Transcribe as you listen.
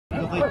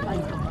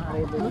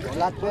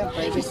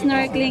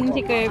Snorkeling si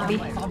Kirby.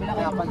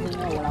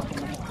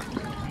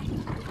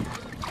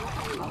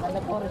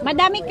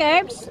 Madami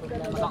curbs.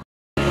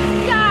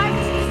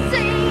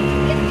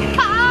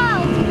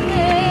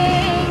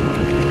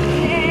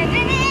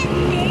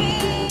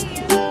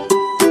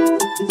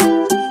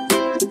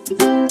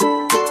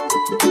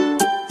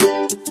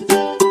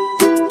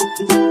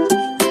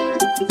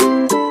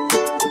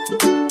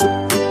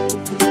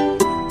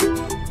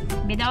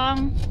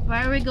 Bedong,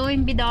 where are we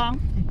going, Bedong?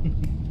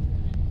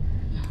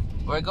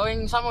 We're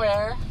going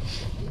somewhere.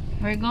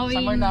 We're going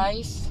somewhere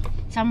nice.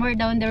 Somewhere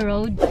down the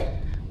road.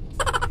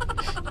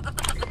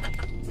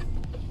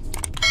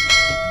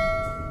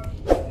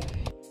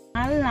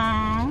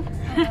 Hello.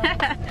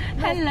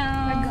 Hello.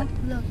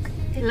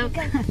 Look.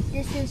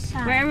 This is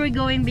where are we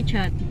going,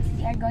 Bichoot?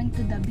 we are going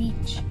to the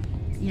beach.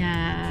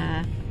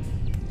 Yeah.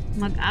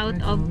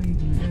 Mag-out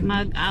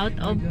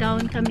of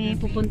town kami.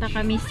 Pupunta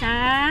kami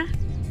sa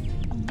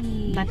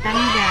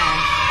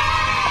Batangas.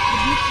 The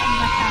beach of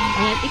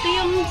Batangas. Ayan, ito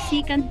yung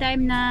second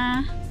time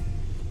na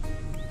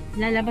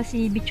lalabas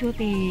si Bichoot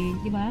eh,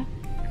 di ba?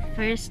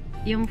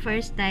 Yung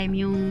first time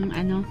yung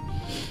ano,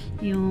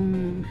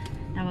 yung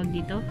tawag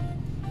dito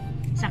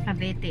sa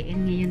Cavite,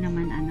 and ngayon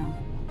naman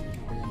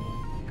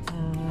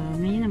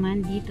ngayon naman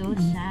dito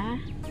sa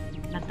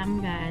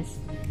Batangas.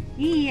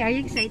 Hey, are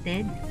you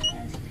excited?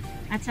 Yes.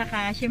 At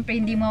saka syempre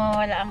hindi mo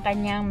mawala ang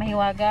kanyang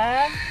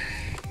mahiwaga.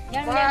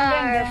 Yang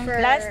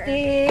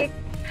plastic.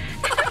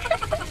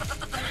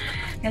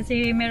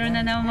 Kasi meron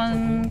na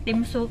namang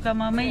Team Suka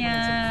mamaya.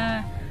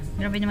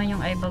 Grabe naman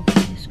yung eyebag ko.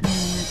 Diyos ko,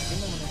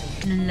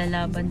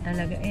 nanlalaban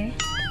talaga eh.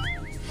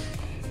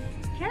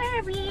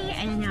 Kirby!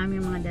 Ayan yung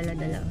aming mga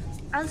dala-dala.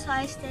 Also,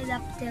 I stayed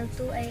up till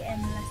 2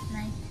 AM last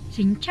night.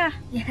 Sincha!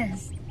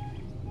 Yes.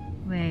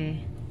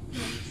 We.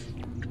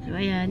 So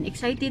ayan,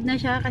 excited na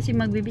siya kasi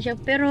magbibi siya.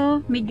 Pero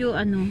medyo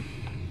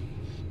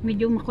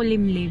medyo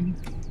makulimlim.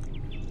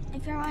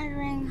 If you're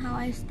wondering how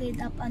I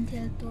stayed up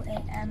until 2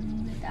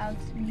 AM without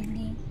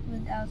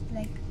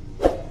like,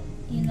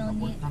 you know,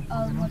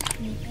 almost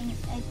sleeping,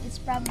 it's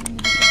probably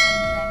because I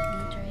drank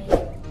Gatorade.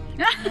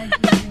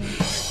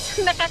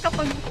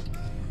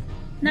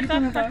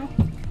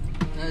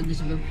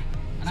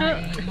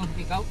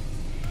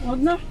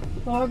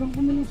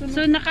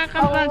 So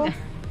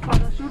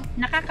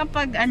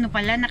nakakapag ano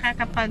pala,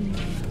 nakakapag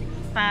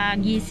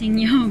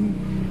pagising yung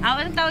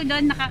anong tawag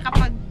doon,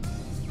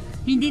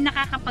 hindi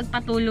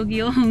nakakapagpatulog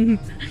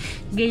yung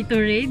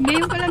Gatorade.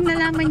 Ngayon ko lang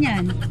nalaman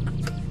yan.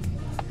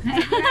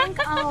 I drank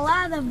a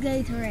lot of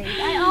Gatorade.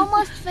 I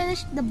almost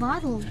finished the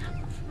bottle.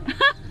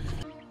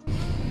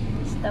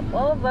 Stop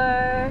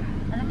over.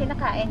 Anong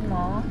kinakain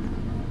mo?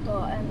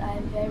 Oh, and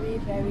I'm very,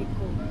 very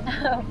cool.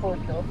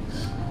 Photo.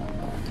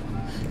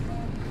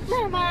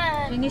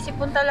 Naman!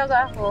 Sinisipon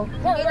talaga ako.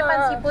 Hindi naman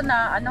sipon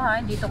na,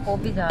 hindi to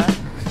COVID ha.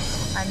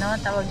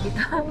 Tawag dito.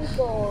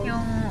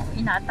 Yung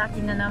ina-atake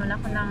na naman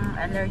ako ng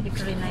allergic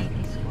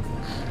rhinitis ko.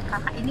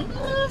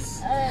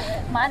 Kakainis!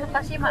 Maano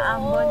kasi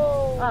maambon.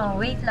 Oh,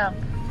 wait lang.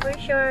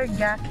 Where's your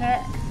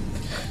jacket?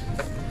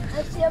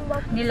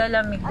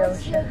 Nilalamig daw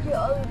siya. You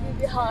already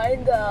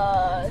behind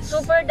us.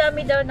 Super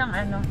dami daw ng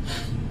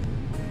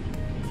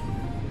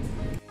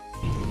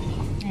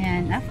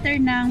Ayan, after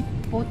ng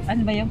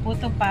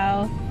puto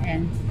pao,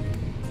 ayan.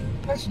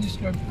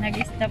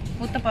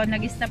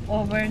 Nag-stop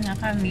over na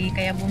kami,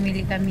 kaya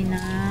bumili kami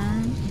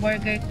ng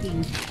Burger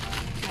King.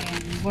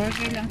 Ayan,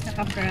 burger lang sa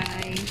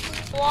fries.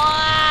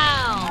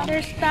 Wow!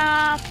 Another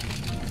stop.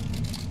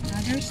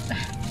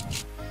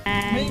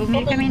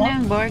 Bumili kami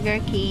ng Burger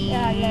King.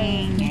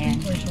 Ayan.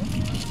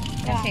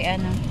 Kasi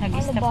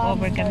nag-stop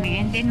over kami.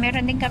 And then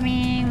meron din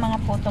kami mga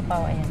puto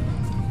pao. Ayan.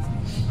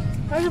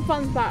 There's a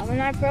fun fact. When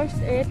I first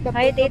ate the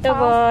Hi, Tito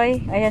Boy.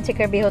 Ayan si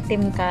Kirby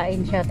Hotim,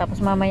 kain siya. Tapos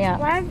mamaya,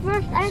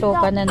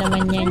 suka na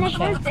naman yan siya. When I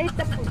first ate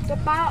the puto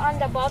pao on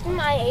the bottom,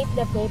 I ate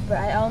the paper.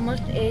 I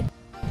almost ate...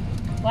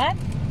 What?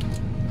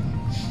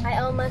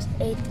 I almost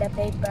ate the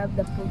paper of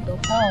the puto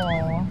pao.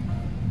 Oo.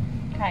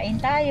 Kain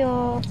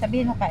tayo.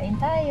 Sabihin mo, kain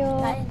tayo.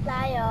 Kain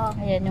tayo.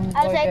 Ayan yung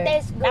I'll say burger.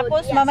 tastes good.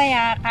 Tapos yes.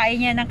 mamaya, kain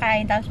niya ng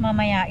kain. Tapos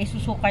mamaya,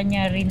 isusukan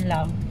niya rin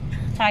lang.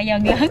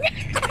 Sayang lang.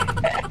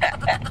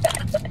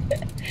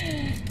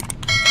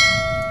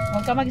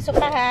 Huwag ka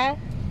magsuka ha.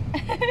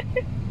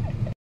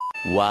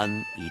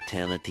 One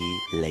eternity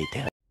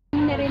later.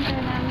 Narin na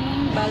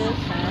namin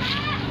balsa.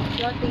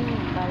 Floating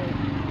bal.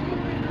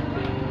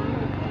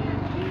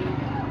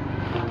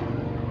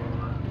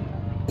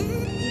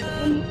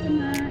 Dito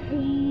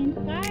kumain.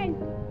 Kain.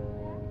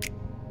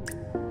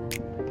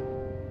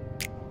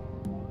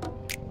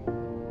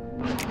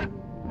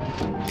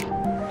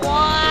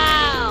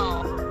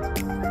 Wow!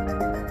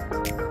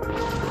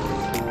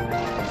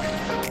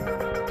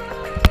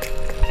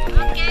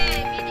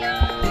 Okay, video.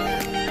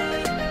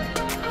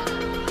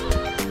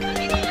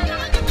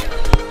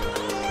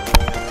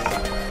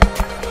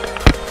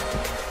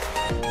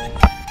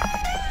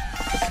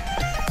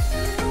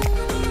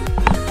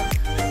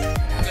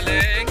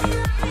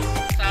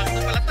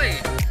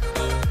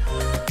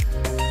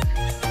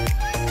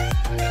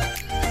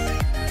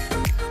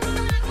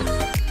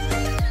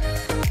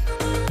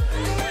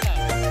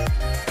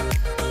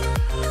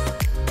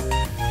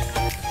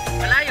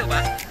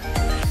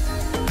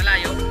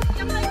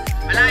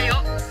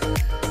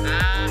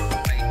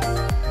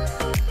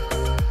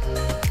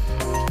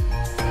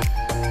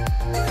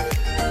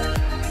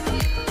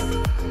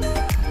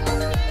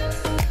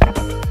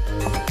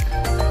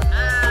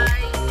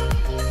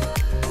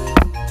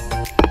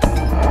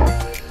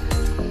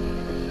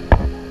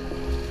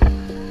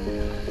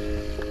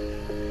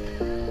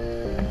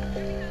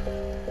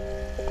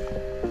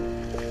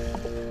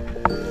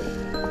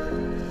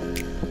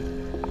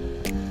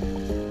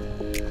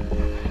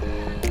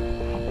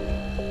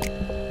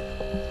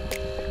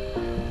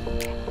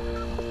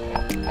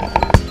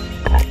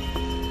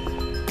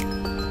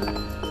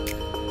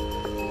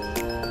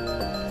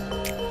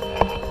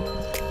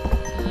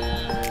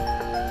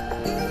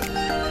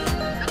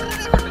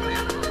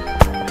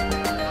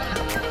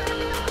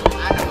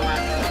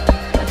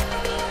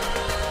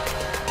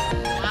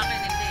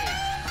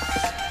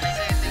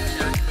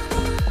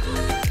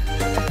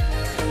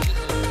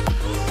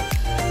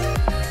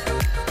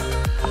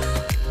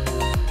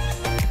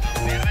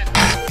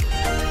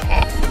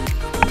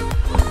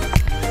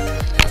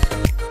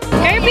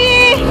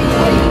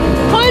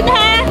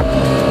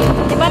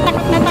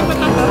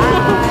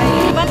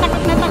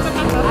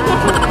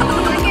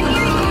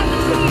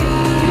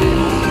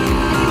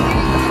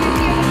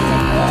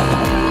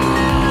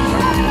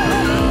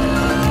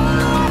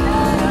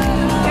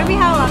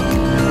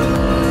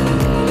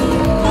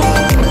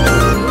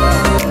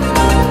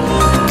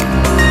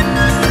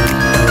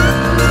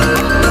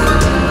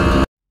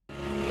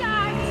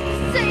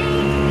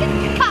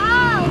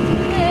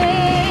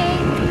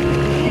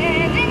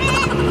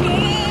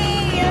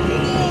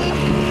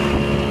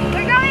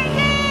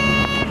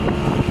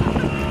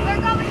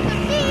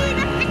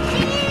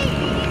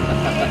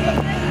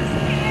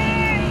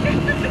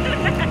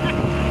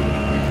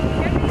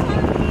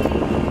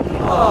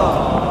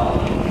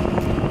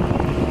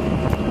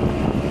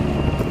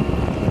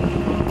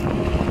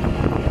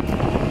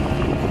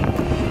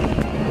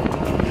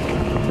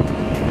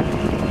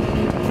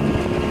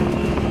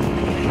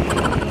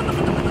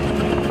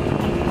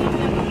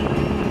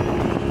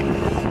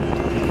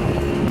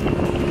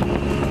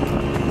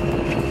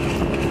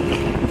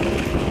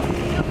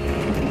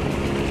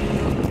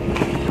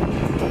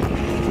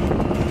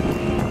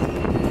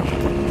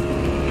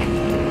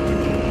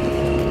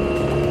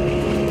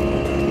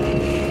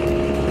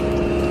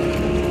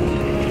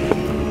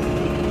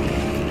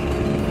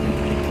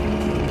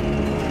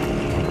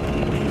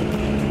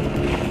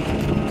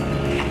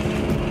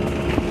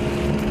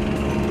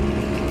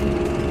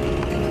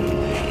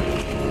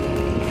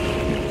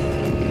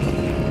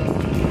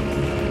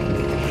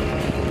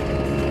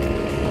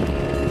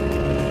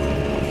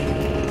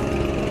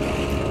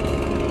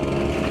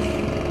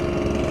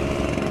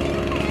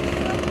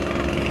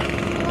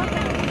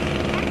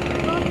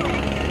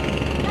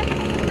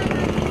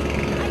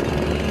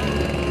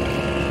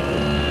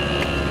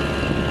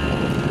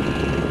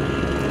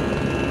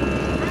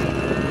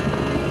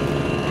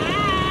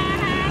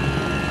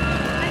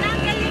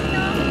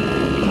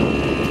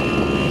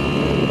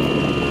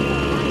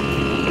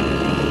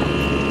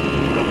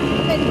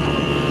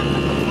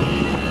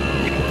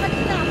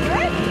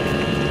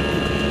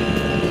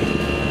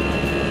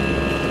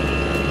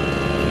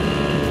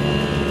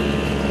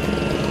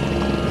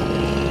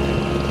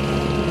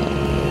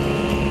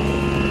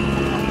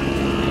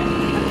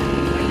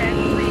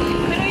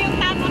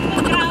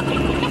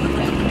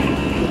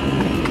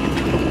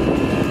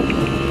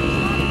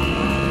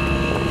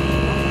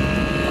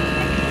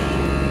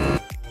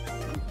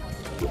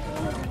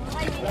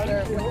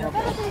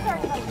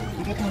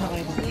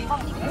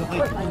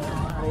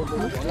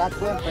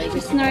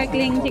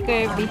 Snorkeling si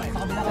Kirby.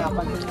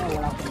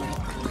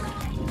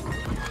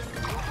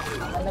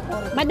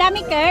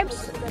 Madami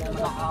curbs?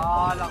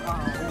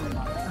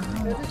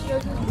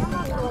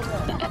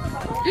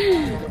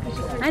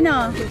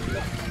 Ano?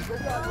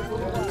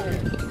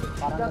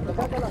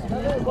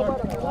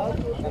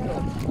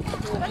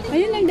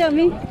 Ayun, ang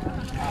dami.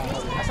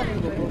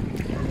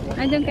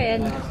 Andun kay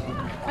ano?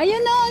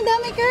 Ayun o, ang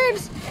dami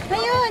curbs.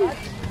 Ayun.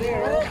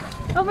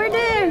 Over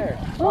there.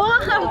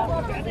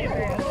 Wow.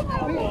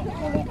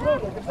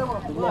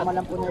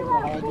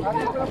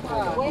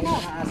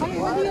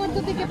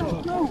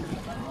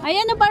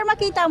 Ayan o, para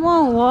makita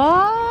mo.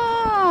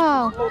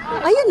 Wow.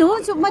 Ayun o,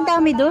 so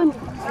madami dun.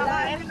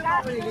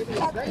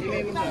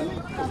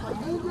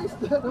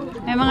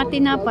 May mga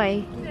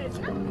tinapay.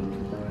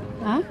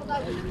 Ha?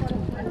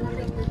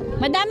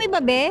 Madami ba,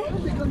 be?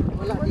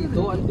 Wala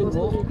dito, andun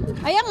mo.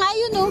 Ayan nga,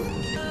 yun o.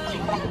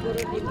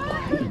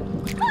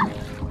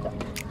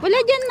 Wala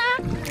dyan na.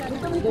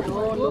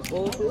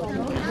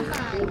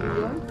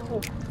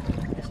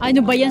 Ano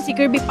ba yan si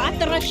Kirby?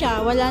 Patras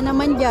siya. Wala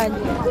naman dyan.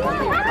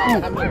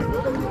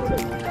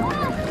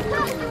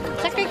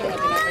 Sakay ka.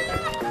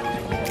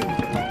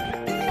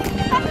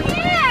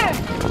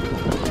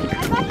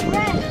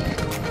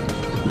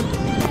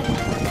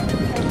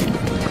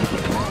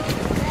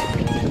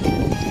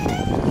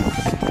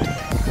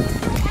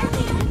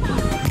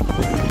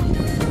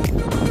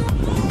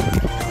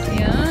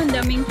 Ayan,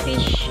 daming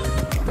fish.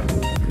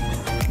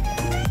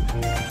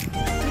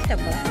 Kita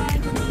ba?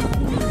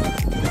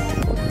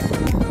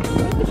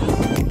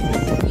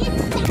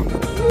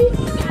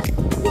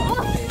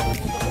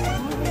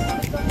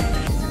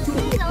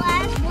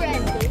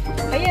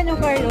 Ayan o,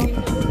 Carlo.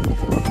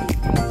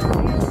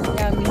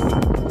 Dami.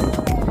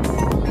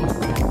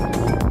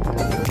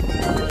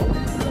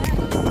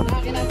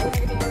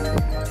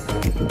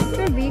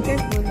 Kirby,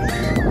 careful.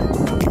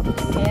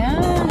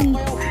 Ayan.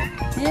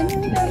 Ayan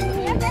ang dami.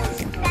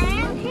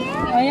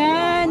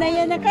 Ayan,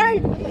 ayan na, Carl.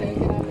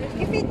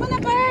 Ipit mo na,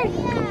 Carl.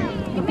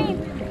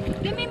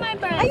 Give me my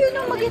bird. Ayun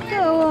o, magit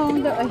ka. Oh,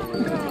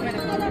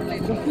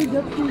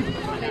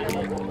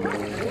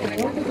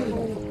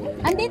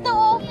 andito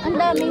o, ang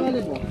dami.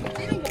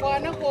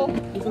 Bukanan ko.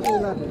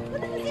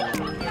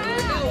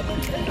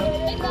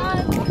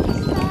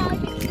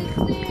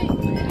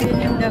 Ayan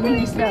yung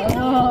daming isla.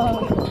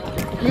 Oh.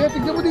 Kaya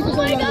tignan mo dito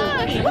sa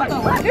ilalim.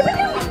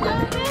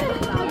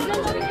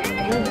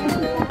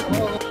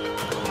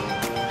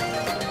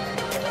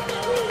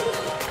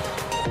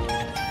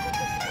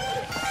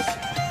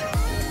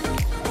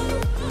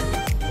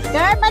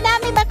 Curb,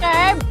 madami ba,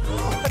 Curb?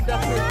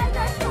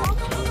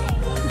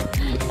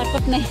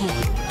 Takot na yan.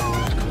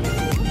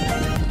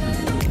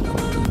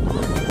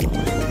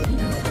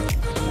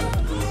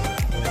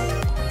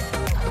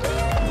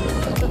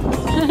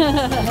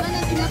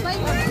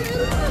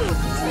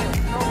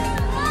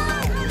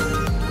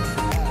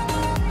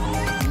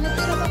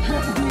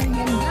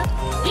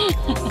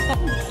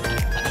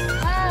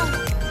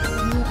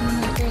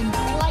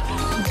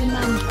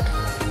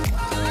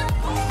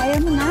 Kaya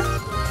mo na?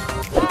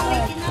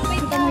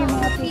 Kita mo yung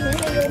mga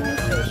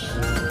fish.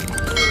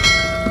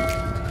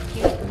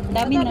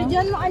 Dami na.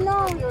 Diyan mo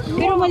ano?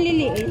 Pero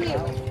maliliit.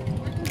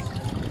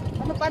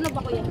 Paano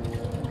ba ko yan?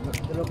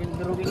 Durugin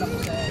lang po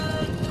sa...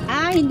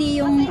 Ah, hindi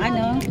yung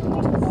ano.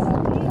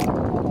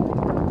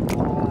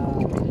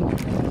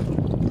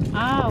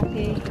 Ah,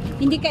 okay.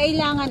 Hindi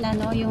kailangan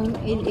ano, yung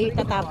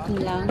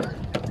itatapon lang.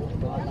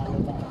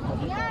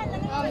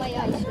 Oh my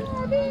gosh.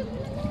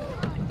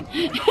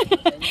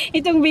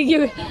 Itong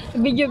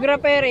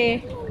videographer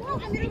eh.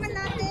 Cameraman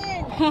natin.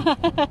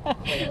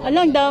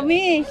 Alang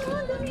dami.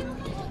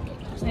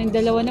 Yung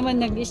dalawa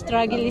naman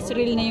nag-struggle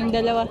Israel na yung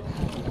dalawa.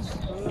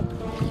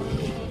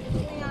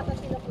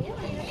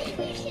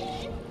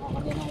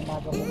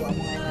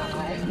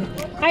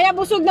 Kaya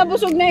busog na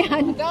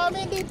yan.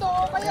 Dami dito,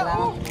 kaya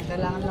ko.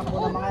 Kailangan lang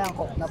po ng mga yan,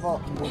 cook na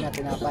po. Hindi na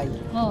tinapay.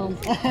 Oh,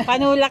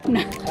 panulak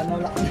na.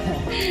 Panulak na.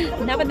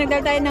 Dapat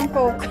nagdala tayo ng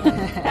Coke.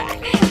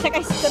 Saka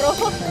straw.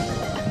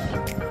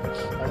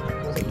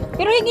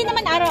 Pero hindi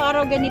naman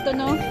araw-araw ganito,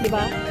 no? Di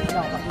ba?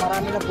 No,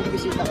 marami na pong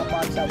bisita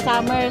kapag sa...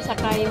 Summer,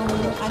 saka yung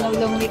ano,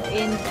 long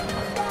weekend.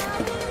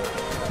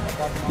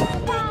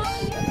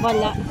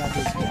 Wala.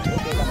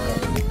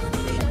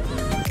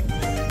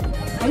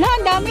 Wala,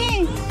 ang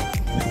dami.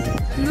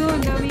 No,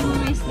 ang dami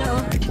mga isda,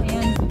 oh.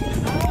 Ayan.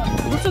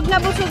 Busog na.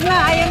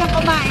 Ayaw na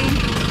kumain.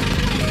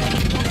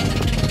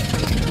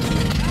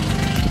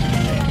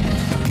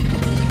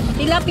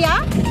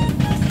 Tilapia?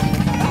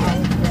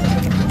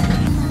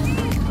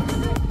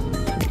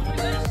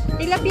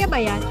 Tilapia ba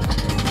yan?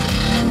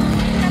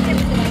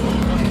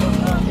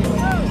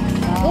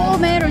 Oo,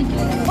 meron.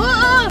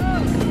 Oo!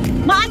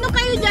 Maano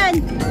kayo dyan?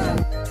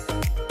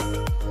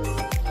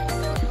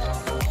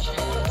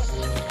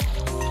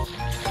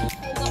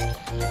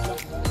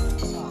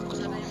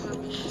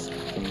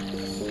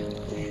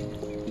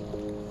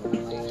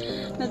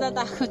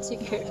 Natatakot si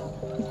girl.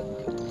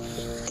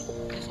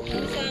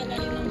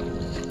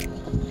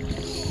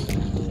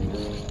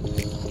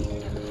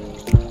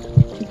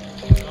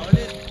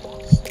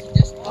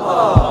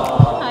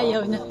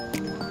 Ayaw na.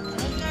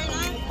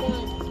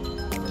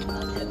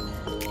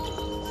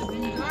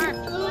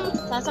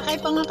 Sasakay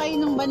pa nga kayo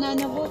ng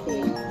banana boat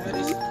eh.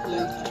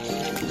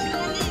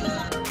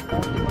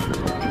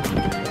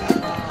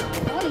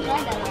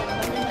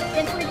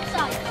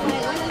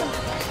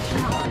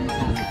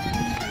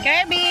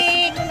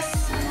 Kirby!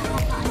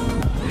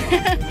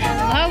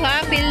 Wow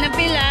ha, feel na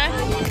feel ah.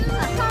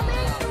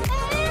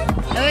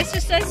 Oh,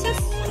 sus.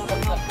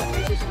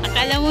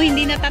 Akala mo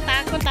hindi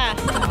natatakot ah.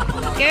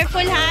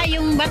 Careful ha,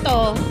 yung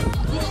bato.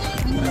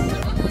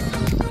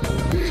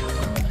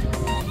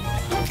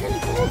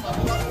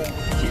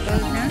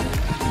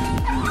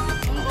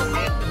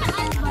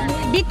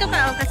 Dito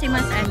ka oh, kasi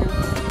mas ano,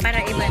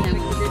 para iba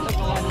naman.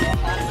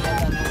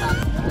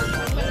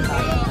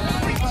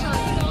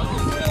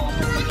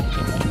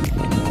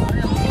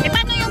 Eh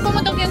paano yung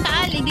pumutok yung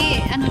taal? Hindi,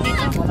 ano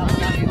dito?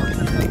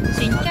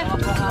 Sincha.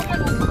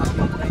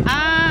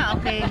 Ah,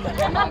 okay.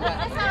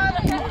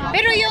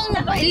 Pero yung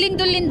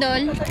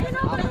lindol-lindol.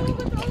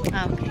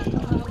 Ah, okay.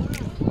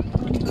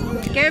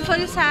 Careful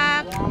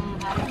sa...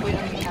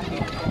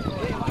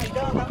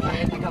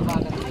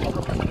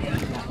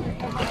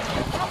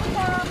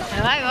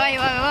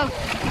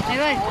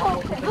 Ay.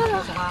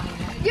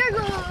 You're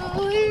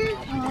going.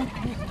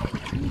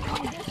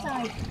 This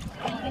side.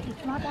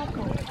 It's not that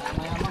cold.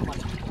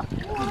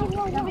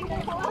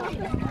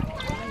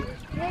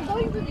 We're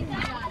going to this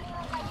side.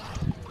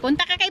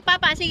 Punta ka kay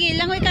Papa. Sige,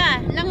 langoy ka.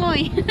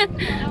 Langoy.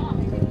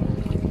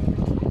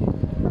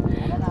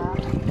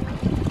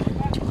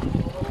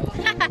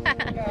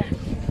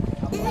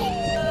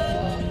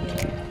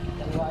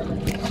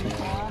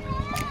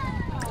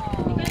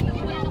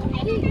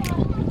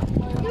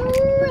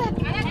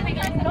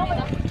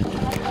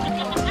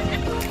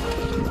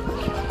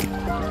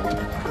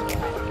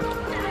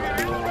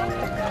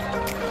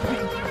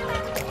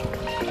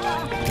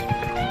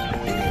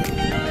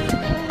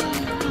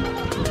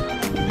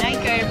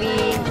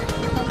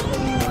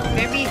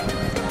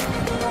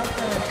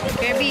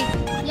 Kirby,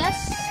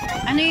 Yes.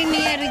 ano yung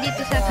nangyari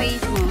dito sa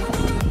face mo?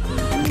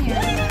 Ano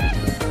yan?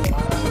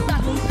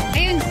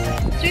 Ayun,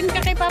 swim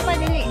ka kay Papa,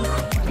 dali.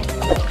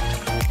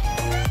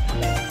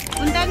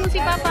 Puntahan mo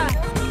si Papa.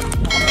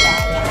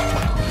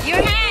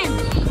 Your hand!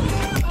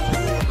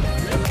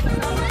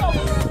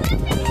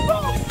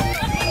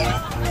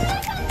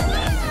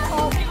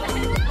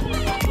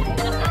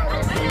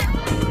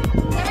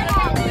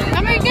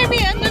 Come here, Kirby.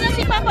 Ando na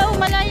si Papa.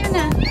 Malayo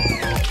na.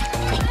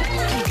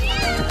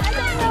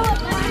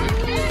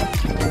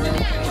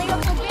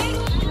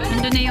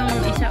 Ando na yung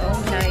isa.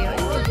 Malayo.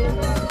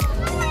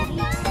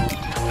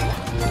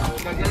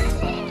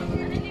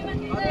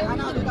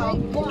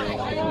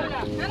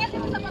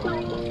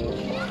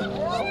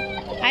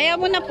 Ayaw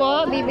mo na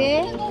po,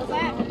 Bibi.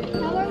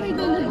 How are we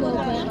gonna go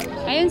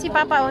back? Ayun si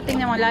Papa. O,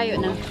 tingnan malayo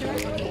na.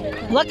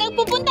 Huwag kang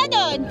pupunta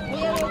doon.